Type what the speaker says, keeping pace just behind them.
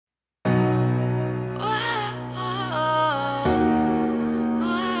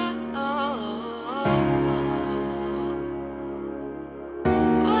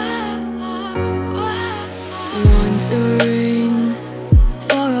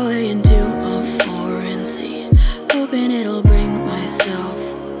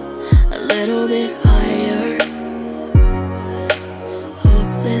bit higher.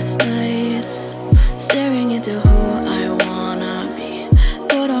 Hopeless nights, staring into who I wanna be,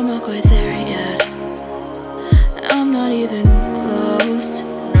 but I'm not quite there yet. I'm not even close,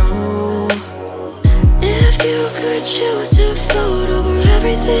 no. If you could choose to float over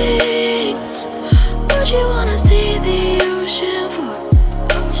everything, would you wanna see the ocean floor?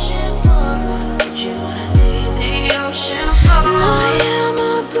 Would you wanna see the ocean floor? I am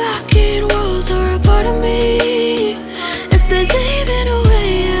a blackened walls are a part of me. If there's even a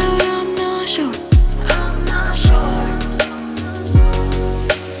way out, I'm not sure.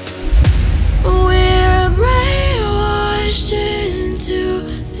 We're brainwashed into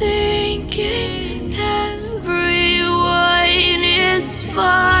thinking everyone is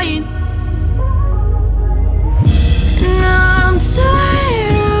fine. And I'm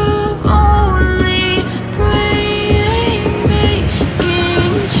tired of only praying.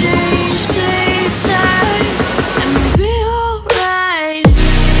 Making change takes time, and we'll be alright.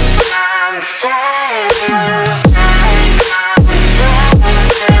 I'm tired.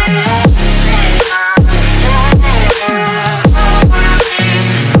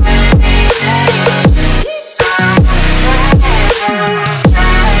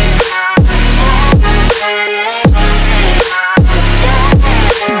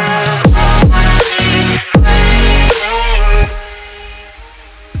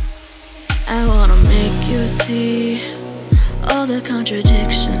 I wanna make you see all the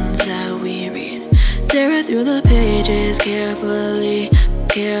contradictions that we read. Tear it through the pages carefully,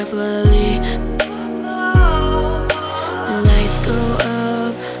 carefully. The lights go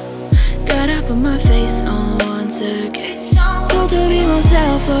up, gotta put my face on once again. Told to be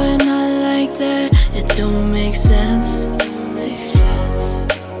myself, but not like that. It don't make sense.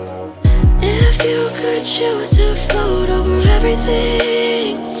 If you could choose to float over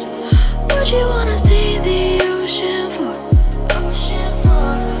everything, would you wanna see